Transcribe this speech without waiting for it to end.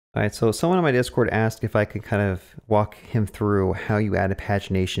All right, so someone on my Discord asked if I could kind of walk him through how you add a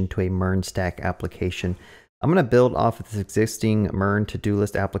pagination to a MERN stack application. I'm going to build off of this existing MERN to-do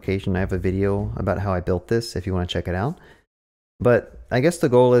list application. I have a video about how I built this if you want to check it out. But I guess the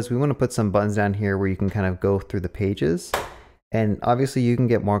goal is we want to put some buttons down here where you can kind of go through the pages. And obviously you can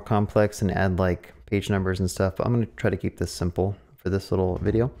get more complex and add like page numbers and stuff, but I'm going to try to keep this simple for this little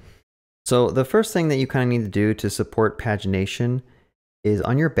video. So the first thing that you kind of need to do to support pagination is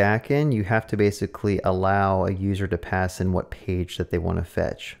on your backend, you have to basically allow a user to pass in what page that they want to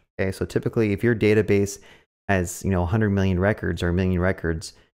fetch. Okay, so typically if your database has 100 million records or a million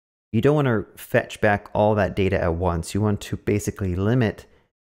records, you don't want to fetch back all that data at once. You want to basically limit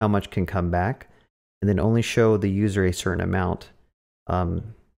how much can come back and then only show the user a certain amount.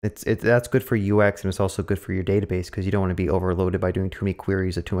 That's good for UX, and it's also good for your database because you don't want to be overloaded by doing too many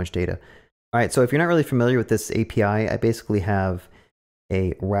queries or too much data. All right, so if you're not really familiar with this API, I basically have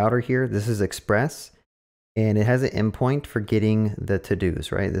a router here. This is Express, and it has an endpoint for getting the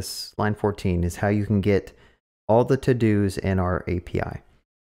to-dos, right? This line 14 is how you can get all the to-dos in our API.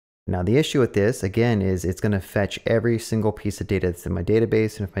 Now the issue with this, again, is it's going to fetch every single piece of data that's in my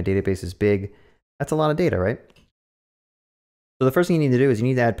database, and if my database is big, that's a lot of data, right? So the first thing you need to do is you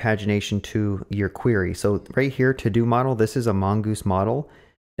need to add pagination to your query. So right here, to-do model, this is a mongoose model.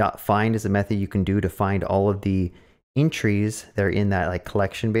 .find is a method you can do to find all of the entries that are in that like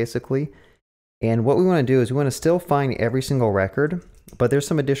collection basically. And what we want to do is we want to still find every single record, but there's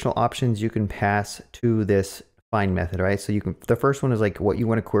some additional options you can pass to this find method, right? So you can, the first one is like what you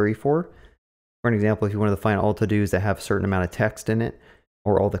want to query for. For an example, if you wanted to find all to-dos that have a certain amount of text in it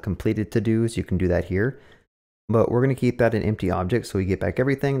or all the completed to-dos, you can do that here. But we're going to keep that an empty object so we get back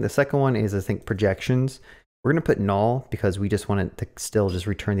everything. The second one is, I think, projections. We're going to put null because we just want it to still just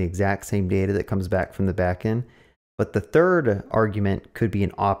return the exact same data that comes back from the backend. But the third argument could be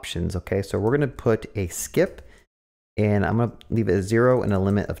in options, okay? So we're going to put a skip, and I'm going to leave it at 0 and a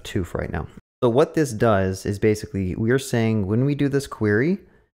limit of 2 for right now. So what this does is basically we are saying when we do this query,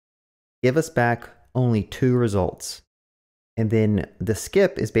 give us back only 2 results. And then the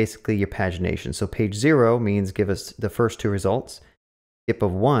skip is basically your pagination. So page 0 means give us the first 2 results. Skip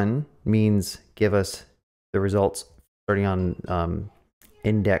of 1 means give us the results starting on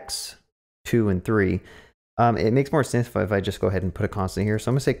index 2 and 3. It makes more sense if I just go ahead and put a constant here. So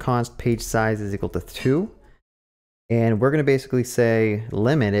I'm going to say const page size is equal to 2. And we're going to basically say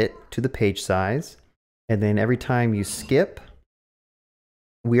limit it to the page size. And then every time you skip,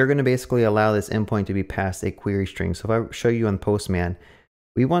 we are going to basically allow this endpoint to be passed a query string. So if I show you on Postman,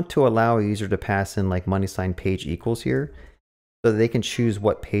 we want to allow a user to pass in like money sign page equals here so that they can choose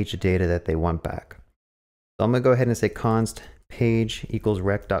what page of data that they want back. So I'm going to go ahead and say const page equals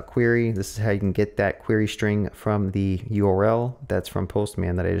rec.query. This is how you can get that query string from the URL that's from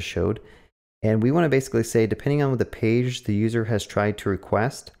Postman that I just showed. And we want to basically say, depending on the page the user has tried to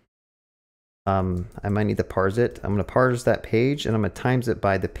request, I might need to parse it. I'm going to parse that page and I'm going to times it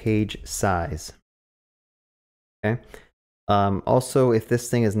by the page size. Okay. Also, if this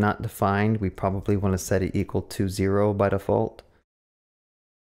thing is not defined, we probably want to set it equal to 0 by default.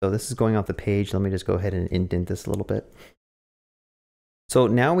 So this is going off the page. Let me just go ahead and indent this a little bit. So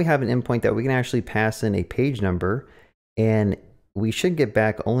now we have an endpoint that we can actually pass in a page number, and we should get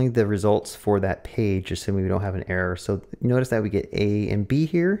back only the results for that page, assuming we don't have an error. So notice that we get A and B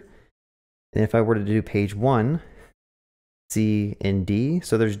here. And if I were to do page 1, C and D,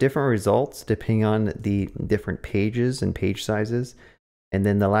 so there's different results depending on the different pages and page sizes. And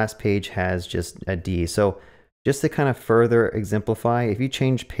then the last page has just a D. So just to kind of further exemplify, if you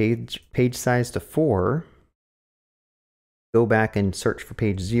change page size to 4, go back and search for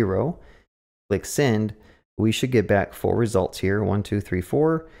page 0, click send, we should get back 4 results here, 1, 2, 3,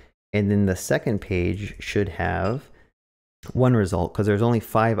 4. And then the second page should have 1 result because there's only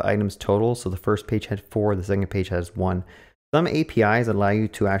 5 items total. So the first page had 4, the second page has 1. Some APIs allow you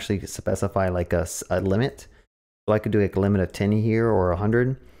to actually specify like a limit. So I could do like a limit of 10 here or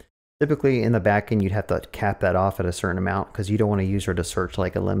 100. Typically in the backend, you'd have to cap that off at a certain amount because you don't want a user to search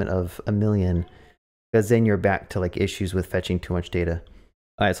like a limit of 1 million, because then you're back to like issues with fetching too much data.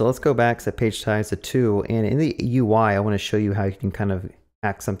 All right, so let's go back to page size to 2. And in the UI, I want to show you how you can kind of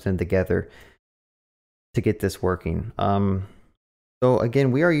hack something together to get this working. So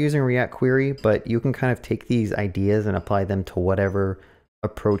again, we are using React Query, but you can kind of take these ideas and apply them to whatever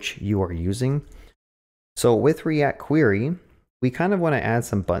approach you are using. So with React Query, we kind of want to add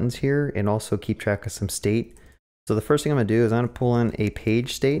some buttons here and also keep track of some state. So the first thing I'm going to do is I'm going to pull in a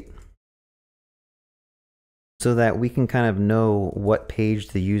page state so that we can kind of know what page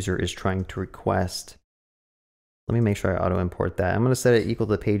the user is trying to request. Let me make sure I auto import that. I'm going to set it equal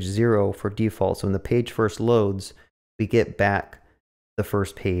to page 0 for default. So when the page first loads, we get back the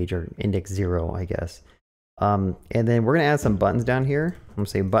first page, or index 0, I guess. And then we're going to add some buttons down here. I'm going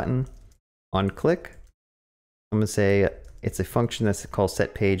to say button on click. I'm going to say it's a function that's called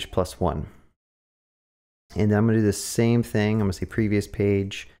setPage +1. And then I'm going to do the same thing. I'm going to say previous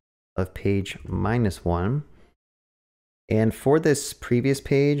page of page -1. And for this previous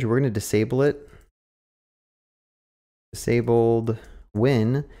page, we're going to disable it. Disabled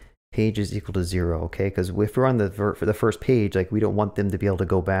when page is equal to 0, okay? Because if we're on for the first page, like, we don't want them to be able to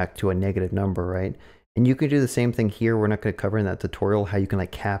go back to a negative number, right? And you can do the same thing here. We're not going to cover in that tutorial how you can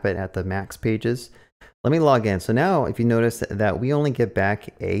like cap it at the max pages. Let me log in. So now if you notice that we only get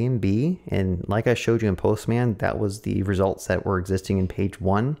back A and B, and like I showed you in Postman, that was the results that were existing in page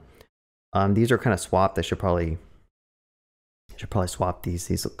 1. These are kind of swapped. I should probably swap these.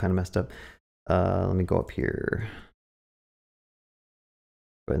 These look kind of messed up. Let me go up here.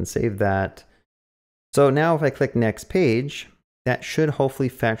 Go ahead and save that. So now if I click next page, that should hopefully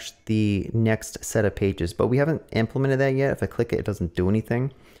fetch the next set of pages, but we haven't implemented that yet. If I click it, it doesn't do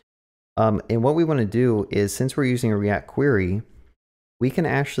anything. And what we want to do is, since we're using a React query, we can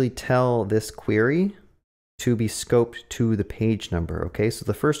actually tell this query to be scoped to the page number, okay? So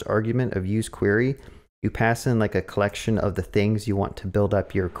the first argument of use query, you pass in like a collection of the things you want to build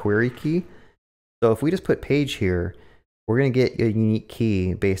up your query key. So if we just put page here, we're going to get a unique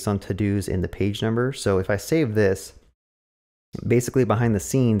key based on to-dos in the page number. So if I save this, basically behind the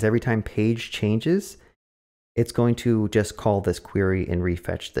scenes, every time page changes, it's going to just call this query and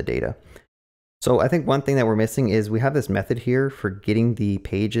refetch the data. So I think one thing that we're missing is we have this method here for getting the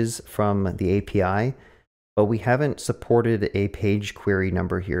pages from the API, but we haven't supported a page query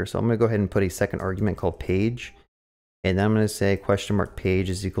number here. So I'm going to go ahead and put a second argument called page, and then I'm going to say $page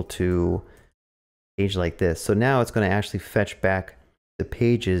is equal to page like this. So now it's going to actually fetch back the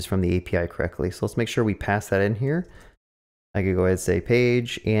pages from the API correctly. So let's make sure we pass that in here. I could go ahead and say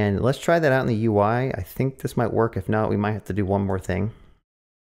page, and let's try that out in the UI. I think this might work. If not, we might have to do one more thing.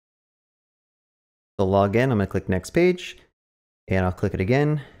 So log in, I'm going to click next page, and I'll click it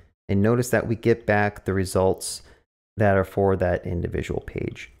again. And notice that we get back the results that are for that individual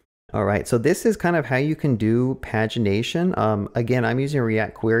page. All right, so this is kind of how you can do pagination. Again, I'm using a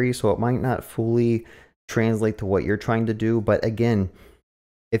React query, so it might not fully translate to what you're trying to do. But again,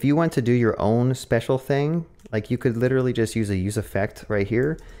 if you want to do your own special thing, like, you could literally just use a use effect right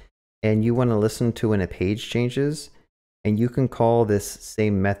here, and you want to listen to when a page changes, and you can call this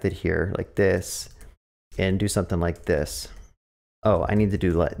same method here like this and do something like this. Oh, I need to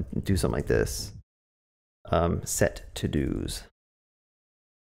do something like this. Set to-dos.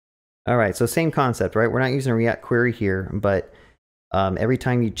 All right, so same concept, right? We're not using a React query here, but every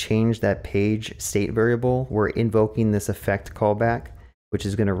time you change that page state variable, we're invoking this effect callback, which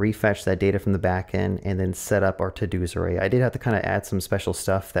is going to refetch that data from the backend and then set up our to-dos array. I did have to kind of add some special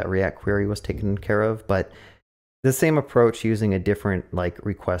stuff that React query was taken care of, but the same approach using a different like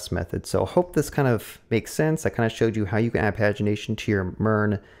request method. So hope this kind of makes sense. I kind of showed you how you can add pagination to your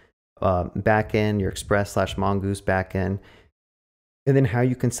MERN backend, your Express/Mongoose backend, and then how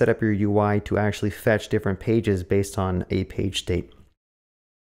you can set up your UI to actually fetch different pages based on a page state.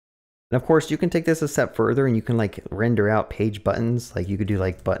 And of course, you can take this a step further and you can like render out page buttons. Like, you could do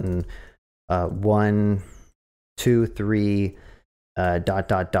like button 1, 2, 3, ...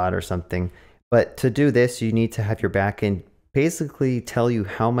 or something. But to do this, you need to have your backend basically tell you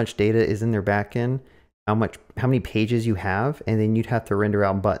how much data is in their backend, how many pages you have, and then you'd have to render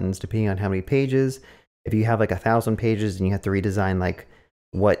out buttons depending on how many pages. If you have like 1,000 pages, then you have to redesign like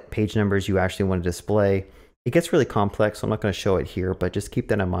what page numbers you actually want to display. It gets really complex, so I'm not going to show it here, but just keep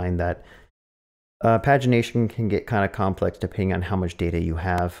that in mind that pagination can get kind of complex depending on how much data you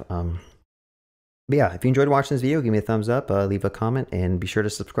have. But yeah, if you enjoyed watching this video, give me a thumbs up, leave a comment, and be sure to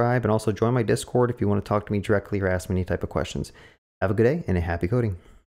subscribe, and also join my Discord if you want to talk to me directly or ask me any type of questions. Have a good day and a happy coding.